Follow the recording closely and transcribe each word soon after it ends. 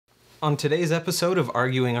On today's episode of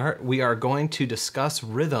Arguing Art, we are going to discuss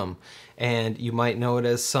rhythm. And you might know it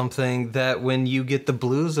as something that when you get the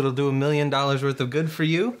blues, it'll do $1 million worth of good for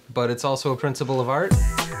you, but it's also a principle of art.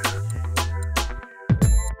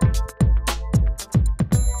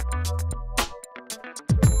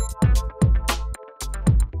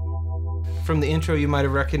 From the intro, you might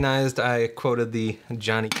have recognized I quoted the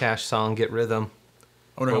Johnny Cash song, Get Rhythm.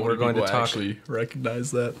 I wonder how we're going to talk. Actually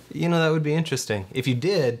recognize that. You know, that would be interesting. If you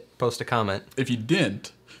did, post a comment. If you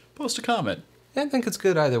didn't, post a comment. I think it's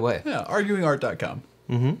good either way. Yeah, arguingart.com.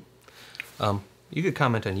 You could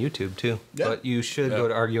comment on YouTube too, but you should go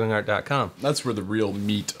to arguingart.com. That's where the real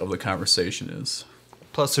meat of the conversation is.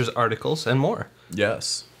 Plus, there's articles and more.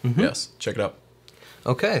 Yes. Yes. Check it out.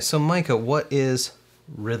 Okay, so Micah, what is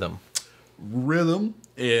rhythm? Rhythm,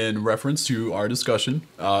 in reference to our discussion.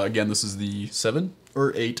 Again, this is the 7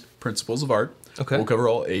 or 8 principles of art. Okay. We'll cover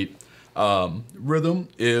all 8. Rhythm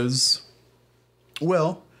is,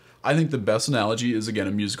 well, I think the best analogy is, again,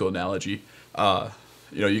 a musical analogy.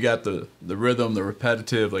 You got the rhythm, the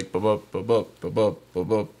repetitive, like ba-bup, ba-bup, ba-bup,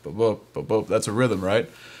 ba-bup, ba-bup, ba-bup. That's a rhythm, right?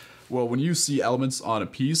 Well, when you see elements on a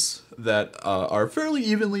piece that are fairly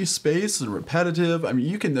evenly spaced and repetitive, I mean,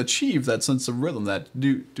 you can achieve that sense of rhythm, that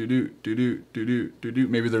do.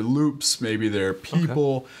 Maybe they're loops, maybe they're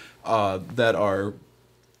people that are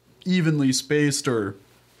evenly spaced, or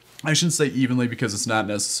I shouldn't say evenly because it's not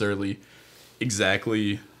necessarily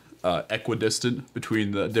exactly equidistant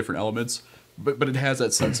between the different elements, but it has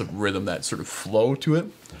that sense of rhythm, that sort of flow to it.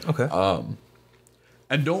 Okay.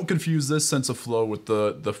 And don't confuse this sense of flow with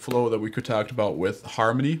the flow that we could talk about with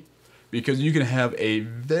harmony, because you can have a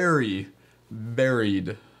very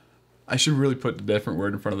varied, I should really put a different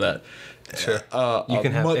word in front of that. Sure. You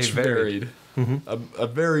can have much varied, a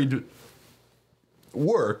varied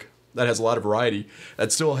work that has a lot of variety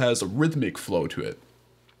that still has a rhythmic flow to it.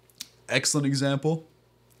 Excellent example.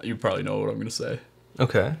 You probably know what I'm going to say.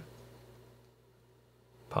 Okay.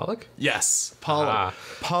 Pollock? Yes, Pollock.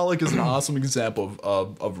 Pollock is an awesome example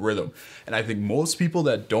of rhythm. And I think most people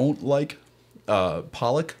that don't like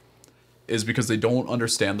Pollock is because they don't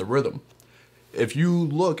understand the rhythm. If you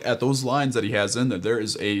look at those lines that he has in there, there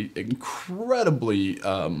is a incredibly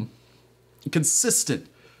consistent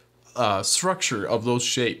structure of those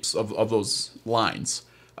shapes, of those lines.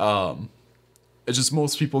 It's just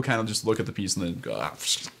most people kind of just look at the piece and then go,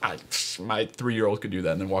 my 3-year-old could do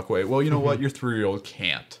that, and then walk away. Well, you know what? Your 3-year-old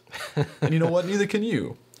can't. And you know what? Neither can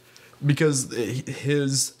you. Because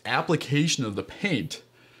his application of the paint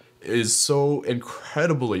is so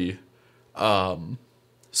incredibly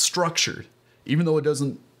structured. Even though it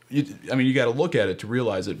doesn't, you got to look at it to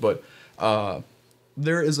realize it, but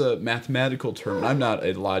there is a mathematical term, and I'm not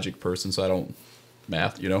a logic person, so I don't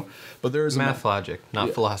math, but there is math logic, not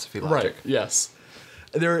philosophy logic. Right, yes.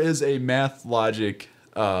 There is a math logic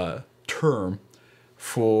term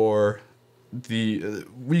for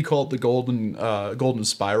we call it the golden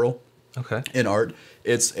spiral. Okay. In art.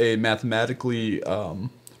 It's a mathematically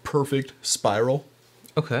perfect spiral.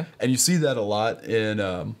 Okay. And you see that a lot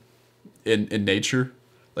in nature,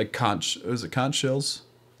 like conch shells?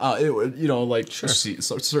 Sure.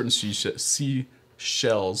 Certain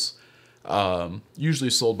seashells, usually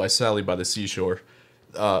sold by Sally by the seashore.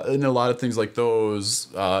 And a lot of things like those,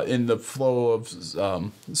 in the flow of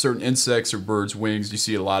certain insects or birds' wings, you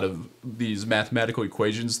see a lot of these mathematical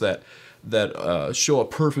equations that show a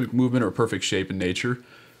perfect movement or a perfect shape in nature.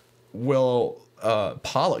 Well,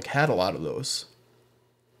 Pollock had a lot of those.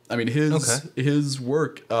 I mean, his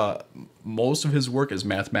work, most of his work is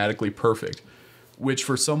mathematically perfect, which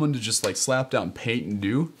for someone to just like slap down paint and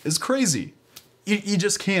do is crazy. You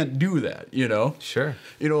just can't do that, Sure.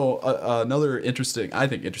 Another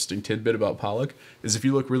interesting tidbit about Pollock is if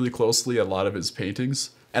you look really closely at a lot of his paintings,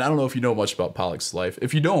 and I don't know if you know much about Pollock's life.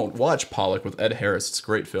 If you don't, watch Pollock with Ed Harris. It's a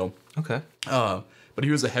great film. Okay. But he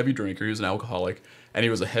was a heavy drinker. He was an alcoholic, and he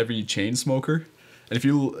was a heavy chain smoker. And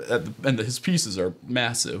his pieces are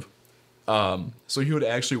massive. So he would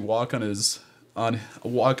actually walk on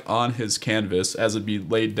his canvas as it'd be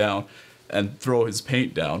laid down, and throw his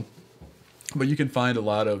paint down. But you can find a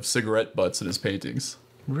lot of cigarette butts in his paintings.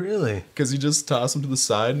 Really? Because he just toss them to the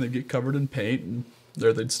side and they get covered in paint, and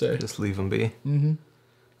there they'd stay. Just leave them be. Mm-hmm.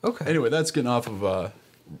 Okay. Anyway, that's getting off of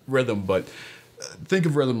rhythm, but think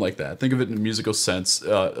of rhythm like that. Think of it in a musical sense,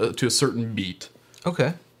 to a certain beat.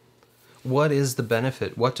 Okay. What is the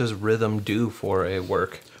benefit? What does rhythm do for a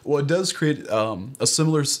work? Well, it does create a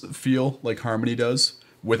similar feel like harmony does,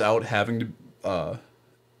 without having to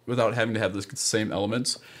have the same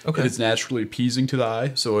elements. Okay. It's naturally appeasing to the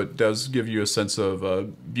eye, so it does give you a sense of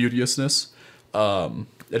beauteousness.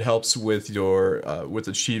 It helps with your with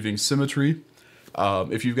achieving symmetry.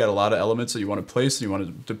 If you've got a lot of elements that you want to place and you want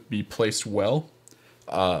it to be placed well,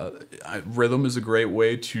 rhythm is a great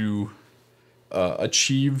way to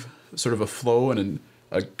achieve sort of a flow and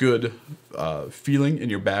a good feeling in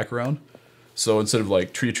your background. So instead of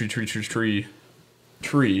like tree, tree, tree, tree, tree,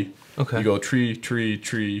 tree, Okay. you go tree, tree,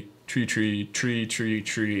 tree, tree, tree, tree, tree,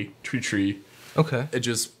 tree, tree, tree. Okay.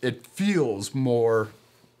 It feels more,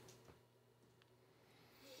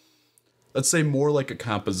 let's say, more like a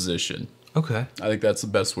composition. Okay. I think that's the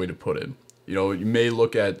best way to put it. You know, you may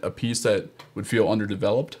look at a piece that would feel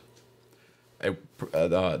underdeveloped.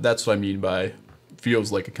 That's what I mean by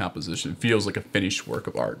feels like a composition, feels like a finished work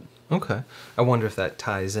of art. Okay. I wonder if that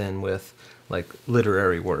ties in with like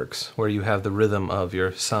literary works where you have the rhythm of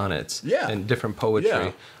your sonnets Yeah. and different poetry.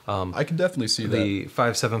 Yeah. I can definitely see The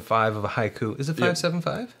 575 of a haiku. Is it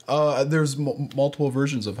 575? that. There's multiple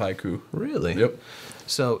versions of haiku. Really? Yep.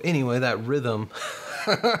 So anyway, that rhythm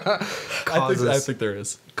I think there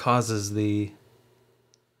is. causes the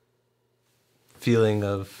feeling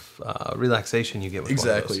of relaxation you get with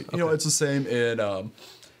Exactly. one of those. You know, Okay. it's the same in.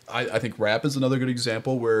 I think rap is another good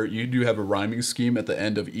example where you do have a rhyming scheme at the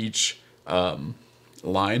end of each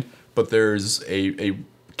line, but there's a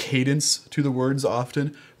cadence to the words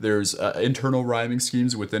often. There's internal rhyming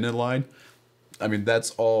schemes within a line. I mean, that's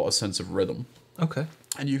all a sense of rhythm. Okay.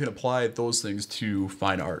 And you can apply those things to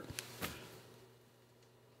fine art.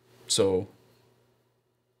 So,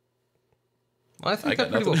 Well, I think I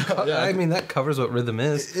that got pretty well. nothing. Yeah, I mean, that covers what rhythm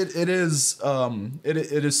is. it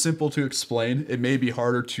is simple to explain. It may be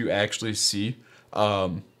harder to actually see.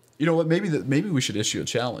 You know what? Maybe we should issue a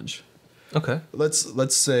challenge. Okay.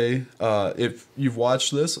 Let's say if you've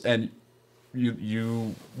watched this and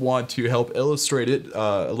you want to help illustrate it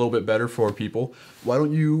a little bit better for people, why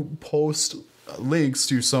don't you post links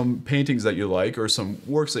to some paintings that you like or some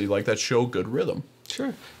works that you like that show good rhythm?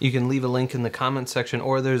 Sure. You can leave a link in the comments section,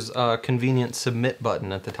 or there's a convenient submit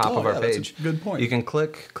button at the top of our that's a page. good point. You can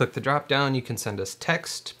click the drop down. You can send us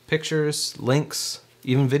text, pictures, links,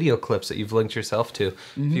 even video clips that you've linked yourself to.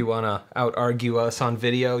 If you want to out argue us on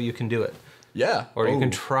video, you can do it, Yeah. or you Oh.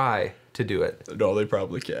 can try to do it. No, they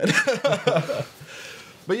probably can.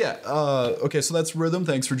 But yeah, okay, so that's Rhythm.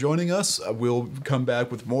 Thanks for joining us. We'll come back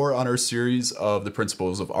with more on our series of the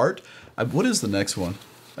principles of art. What is the next one?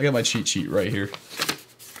 I got my cheat sheet right here.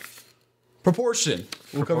 Proportion.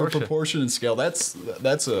 We'll cover proportion and scale. That's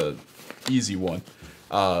a easy one.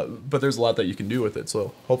 But there's a lot that you can do with it,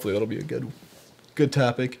 so hopefully that'll be a good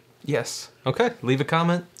topic. Yes. Okay. Leave a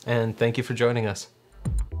comment, and thank you for joining us.